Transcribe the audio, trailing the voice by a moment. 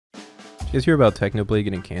You guys hear about Technoblade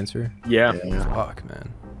getting cancer? Yeah. Fuck,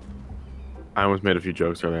 man. I almost made a few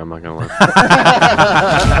jokes earlier, I'm not gonna lie.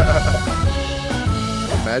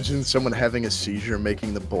 Imagine someone having a seizure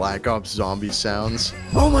making the Black Ops zombie sounds.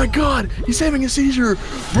 Oh my god, he's having a seizure!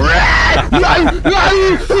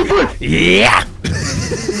 Yeah!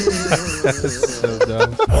 That's so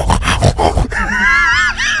dumb.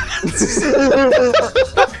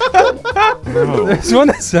 There's one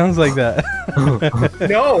that sounds like that.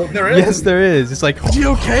 No, there is. Yes, there is. It's like, Is he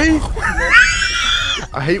okay?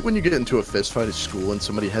 I hate when you get into a fist fight at school and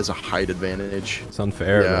somebody has a height advantage. it's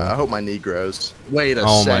unfair. Yeah, I Bro. hope my knee grows. Wait a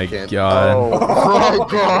Oh my second. God. Oh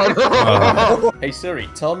god. Hey Siri,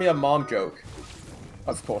 tell me a mom joke.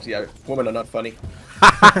 Of course, yeah, women are not funny.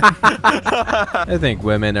 I think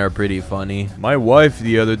women are pretty funny. My wife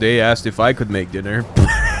the other day asked if I could make dinner.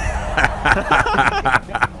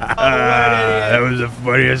 That was the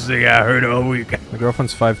funniest thing I heard all week. My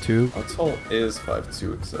girlfriend's 5'2". How tall is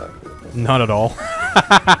 5'2" exactly? Not at all.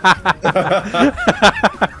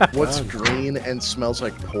 What's green and smells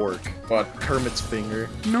like pork? What? Kermit's finger.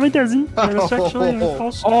 No, it doesn't. It's actually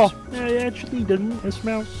false. Oh, it actually doesn't. It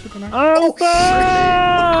smells super nice. Oh,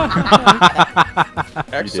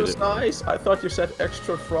 Extra nice? I thought you said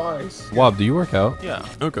extra fries. Wob, do you work out? Yeah.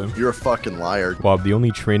 Okay. You're a fucking liar. Wob, the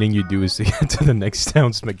only training you do is to get to the next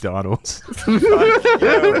town's McDonald's. Do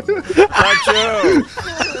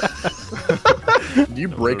you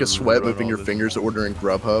break a sweat moving your fingers ordering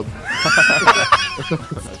Grubhub?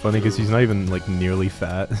 It's funny because he's not even like nearly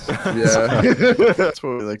fat. Yeah. That's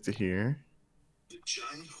what we like to hear.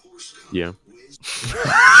 Yeah.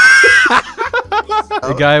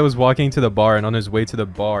 The guy was walking to the bar, and on his way to the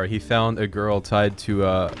bar, he found a girl tied to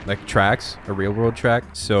like tracks, a railroad track.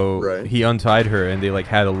 So he untied her, and they like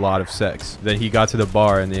had a lot of sex. Then he got to the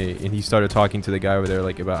bar, and he started talking to the guy over there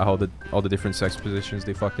like about how all the different sex positions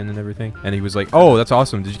they fucked in and everything. And he was like, "Oh, that's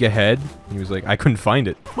awesome. Did you get head?" And he was like, "I couldn't find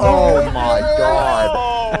it." Oh my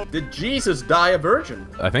god. Did Jesus die a virgin?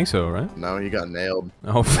 I think so, right? No, he got nailed.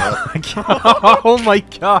 Oh fuck! Oh my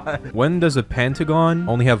god! When does a pentagon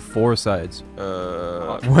only have 4 sides?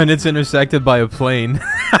 When it's intersected by a plane.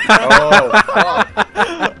 Oh,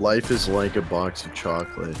 fuck. Life is like a box of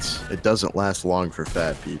chocolates. It doesn't last long for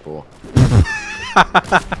fat people.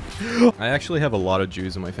 I actually have a lot of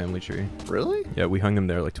Jews in my family tree. Really? Yeah, we hung them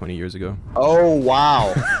there like 20 years ago. Oh,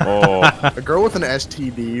 wow. Oh. A girl with an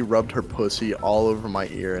STD rubbed her pussy all over my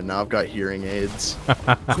ear, and now I've got hearing aids.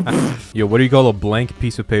 Yo, what do you call a blank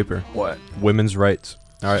piece of paper? What? Women's rights.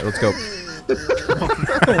 All right, let's go.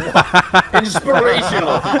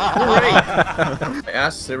 Inspirational! Great! I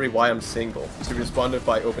asked Siri why I'm single. She responded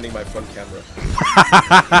by opening my front camera.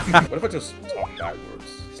 What if I just talk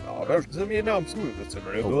backwards? Oh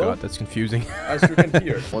god, that's confusing. As you can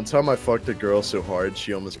hear. One time I fucked a girl so hard,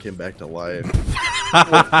 she almost came back to life.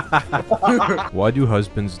 Why do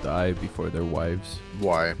husbands die before their wives?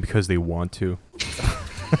 Why? Because they want to.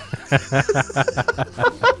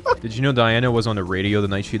 Did you know Diana was on the radio the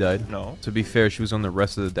night she died? No. To be fair, she was on the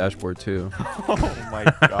rest of the dashboard too. Oh my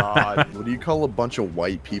god. What do you call a bunch of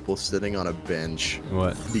white people sitting on a bench?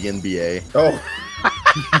 What? The NBA. Oh.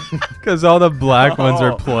 Because all the black ones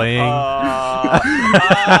are playing.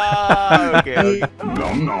 Okay.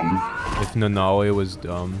 Nom nom. If Nanawe was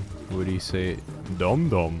dumb, would he say dum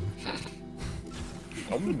dum?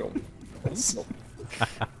 No. I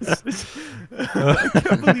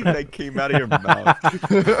can't believe that came out of your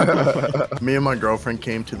mouth. Me and my girlfriend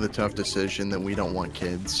came to the tough decision that we don't want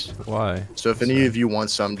kids. Why? So if any of you want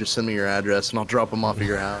some, just send me your address and I'll drop them off at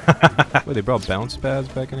your house. Wait, they brought bounce pads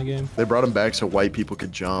back in the game? They brought them back so white people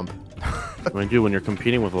could jump. I mean, dude, when you're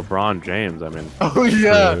competing with LeBron James, I mean... Oh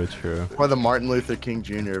yeah! True, true. Why the Martin Luther King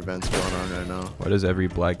Jr. event's going on right now. Why does every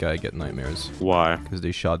black guy get nightmares? Why? Because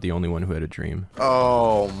they shot the only one who had a dream.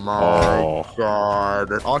 Oh my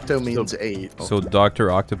god. Octo means 8. So Dr.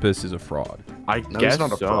 Octopus is a fraud. I No, guess he's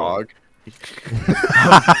not a so. frog.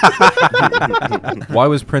 Why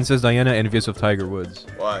was Princess Diana envious of Tiger Woods?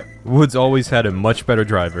 Why? Woods always had a much better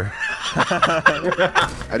driver.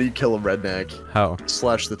 How do you kill a redneck? How?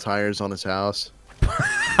 Slash the tires on his house.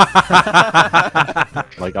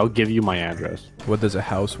 Like, I'll give you my address. What does a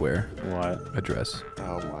house wear? What? A dress.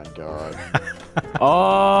 Oh my god.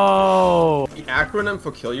 Oh! The acronym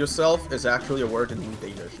for kill yourself is actually a word in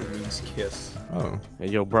Danish. It means kiss. Oh. Hey,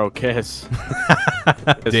 yo, bro, kiss.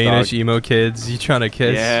 Danish emo kids, you trying to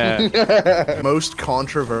kiss? Yeah. Most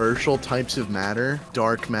controversial types of matter: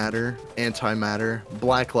 dark matter, antimatter,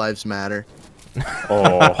 Black Lives Matter.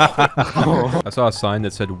 Oh. I saw a sign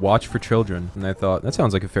that said "Watch for Children," and I thought that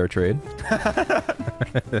sounds like a fair trade.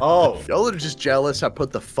 Oh. Y'all are just jealous I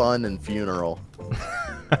put the fun in funeral.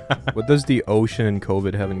 What does the ocean and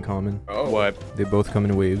COVID have in common? Oh. What? They both come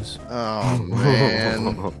in waves. Oh,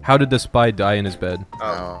 man. How did the spy die in his bed?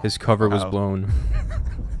 Oh. His cover was blown.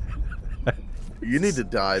 You need to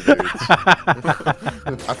die,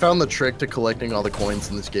 Vootz. I found the trick to collecting all the coins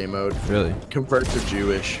in this game mode. Really? Convert to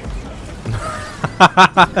Jewish.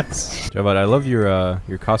 Javad, I love your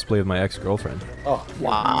cosplay of my ex-girlfriend. Oh,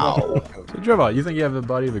 Wow. So, Javad, you think you have the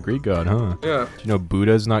body of a Greek god, huh? Yeah. Do you know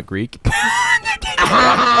Buddha's not Greek?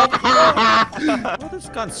 Well, this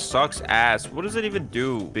gun sucks ass. What does it even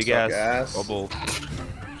do? Big Suck ass ass. bubble.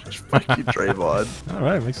 Fuck you, Trayvon. All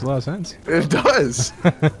right, makes a lot of sense. It does.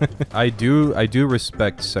 I do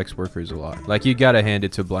respect sex workers a lot. Like, you gotta hand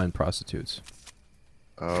it to blind prostitutes.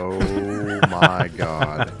 Oh my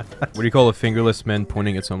god. What do you call a fingerless man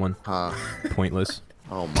pointing at someone? Huh. Pointless.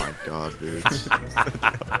 Oh my god, dude.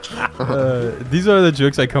 These are the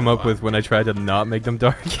jokes I come up with when I try to not make them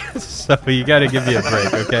dark. So you gotta give me a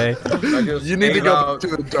break, okay? You need to go to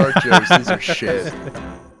the dark jokes. These are shit.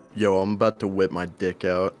 Yo, I'm about to whip my dick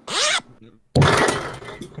out.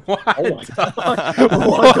 What? Oh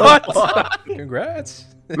What? Congrats.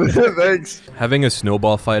 Thanks. Having a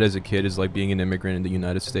snowball fight as a kid is like being an immigrant in the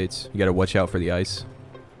United States. You gotta watch out for the ice.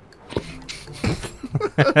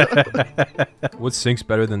 What sinks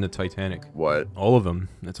better than the Titanic? What? All of them.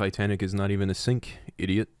 The Titanic is not even a sink,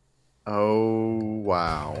 idiot. Oh,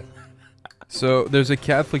 wow. So, there's a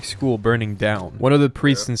Catholic school burning down. One of the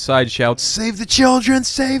priests inside shouts, "Save the children,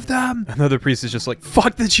 save them!" Another priest is just like,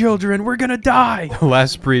 "Fuck the children, we're gonna die!" The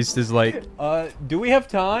last priest is like, do we have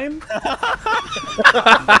time?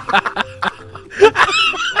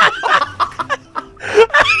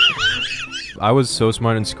 I was so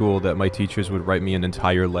smart in school that my teachers would write me an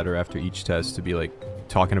entire letter after each test to be like,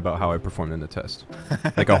 talking about how I performed in the test.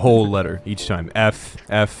 Like a whole letter each time. F,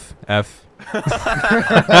 F, F.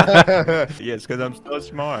 Yes, because I'm so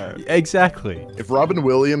smart. Exactly. If Robin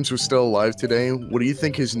Williams was still alive today, what do you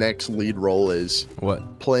think his next lead role is?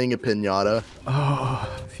 What? Playing a pinata. Oh,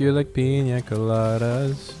 feel like pina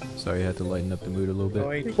coladas. Sorry, I had to lighten up the mood a little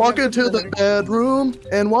bit. Walk into the bedroom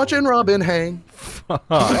and watching Robin hang.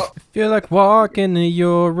 Feel like walking in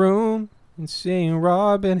your room and seeing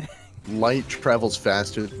Robin. Light travels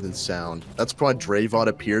faster than sound. That's why Drayvod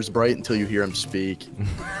appears bright until you hear him speak.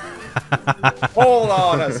 Hold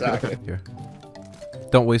on a second. Here.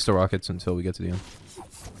 Don't waste the rockets until we get to the end.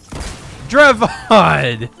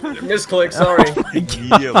 Drevod! Misclick, sorry.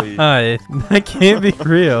 Immediately. That can't be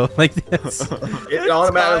real. Like this. It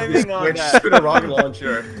automatically timing on switched that? to the rocket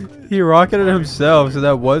launcher. He rocketed himself, so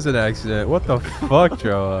that was an accident. What the fuck,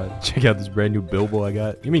 Drevod? Check out this brand new Bilbo I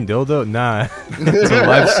got. You mean dildo? Nah. It's a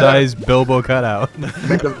life-size Bilbo cutout.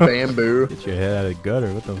 Make the bamboo. Get your head out of the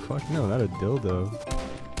gutter. What the fuck? No, not a dildo.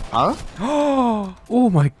 Huh? Oh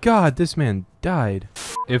my god, this man died.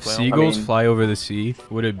 If Well, seagulls I mean- fly over the sea,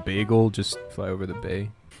 would a bagel just fly over the bay?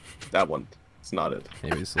 That one. It's not it.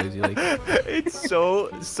 Maybe it's lazy like. It's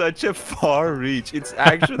such a far reach. It's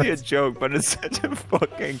actually a joke, but it's such a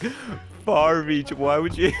fucking far reach. Why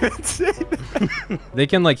would you even say that? They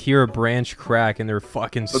can like hear a branch crack and they're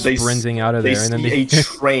fucking But they sprinting out of They there, and then see they a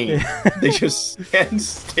train. They just stand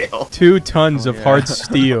still. 2 tons of yeah. hard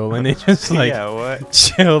steel, and they just like Yeah, what?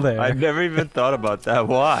 chill there. I never even thought about that.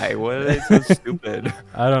 Why? What are they so stupid?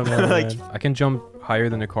 I don't know. Like- Man. I can jump higher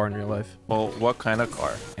than a car in real life. Well, what kind of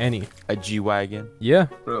car? Any. A G-Wagon? Yeah,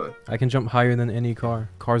 Really? I can jump higher than any car.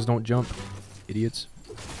 Cars don't jump. Idiots.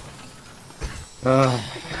 I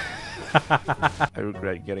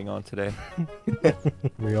regret getting on today.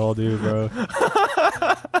 We all do, bro.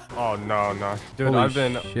 Oh no, dude! Holy I've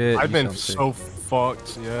been shit, I've you been sound sick. so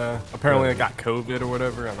fucked. Yeah. Apparently I got COVID or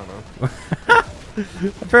whatever. I don't know.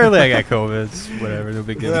 Apparently I got COVID. It's whatever, no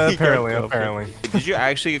big deal. Yeah, You got apparently, COVID. apparently. Did you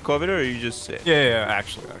actually get COVID or are you just sick? Yeah,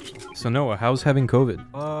 actually. So Noah, how's having COVID?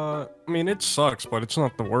 I mean, it sucks, but it's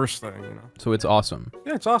not the worst thing, you know. So it's awesome.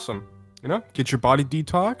 Yeah, it's awesome. You know, get your body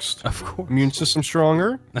detoxed, Of course. immune system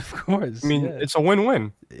stronger. Of course. I mean, yeah. it's a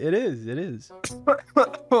win-win. It is. It is.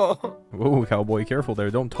 Whoa, cowboy, careful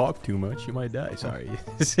there. Don't talk too much. You might die. Sorry.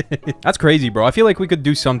 That's crazy, bro. I feel like we could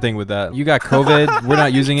do something with that. You got COVID. We're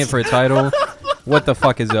not using it for a title. What the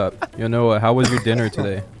fuck is up? You know, how was your dinner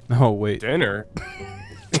today? Oh, wait. Dinner.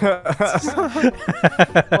 You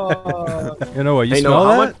know what? You Hey, smell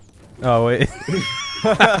Noah, that? Oh, wait.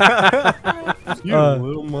 You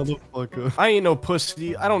little motherfucker. I ain't no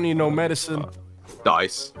pussy. I don't need no medicine.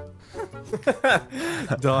 Dice.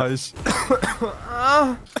 Dies.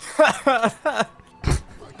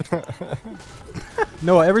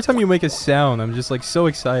 Noah, every time you make a sound, I'm just like so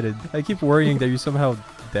excited. I keep worrying that you're somehow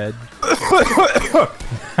dead.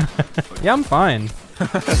 Yeah, I'm fine.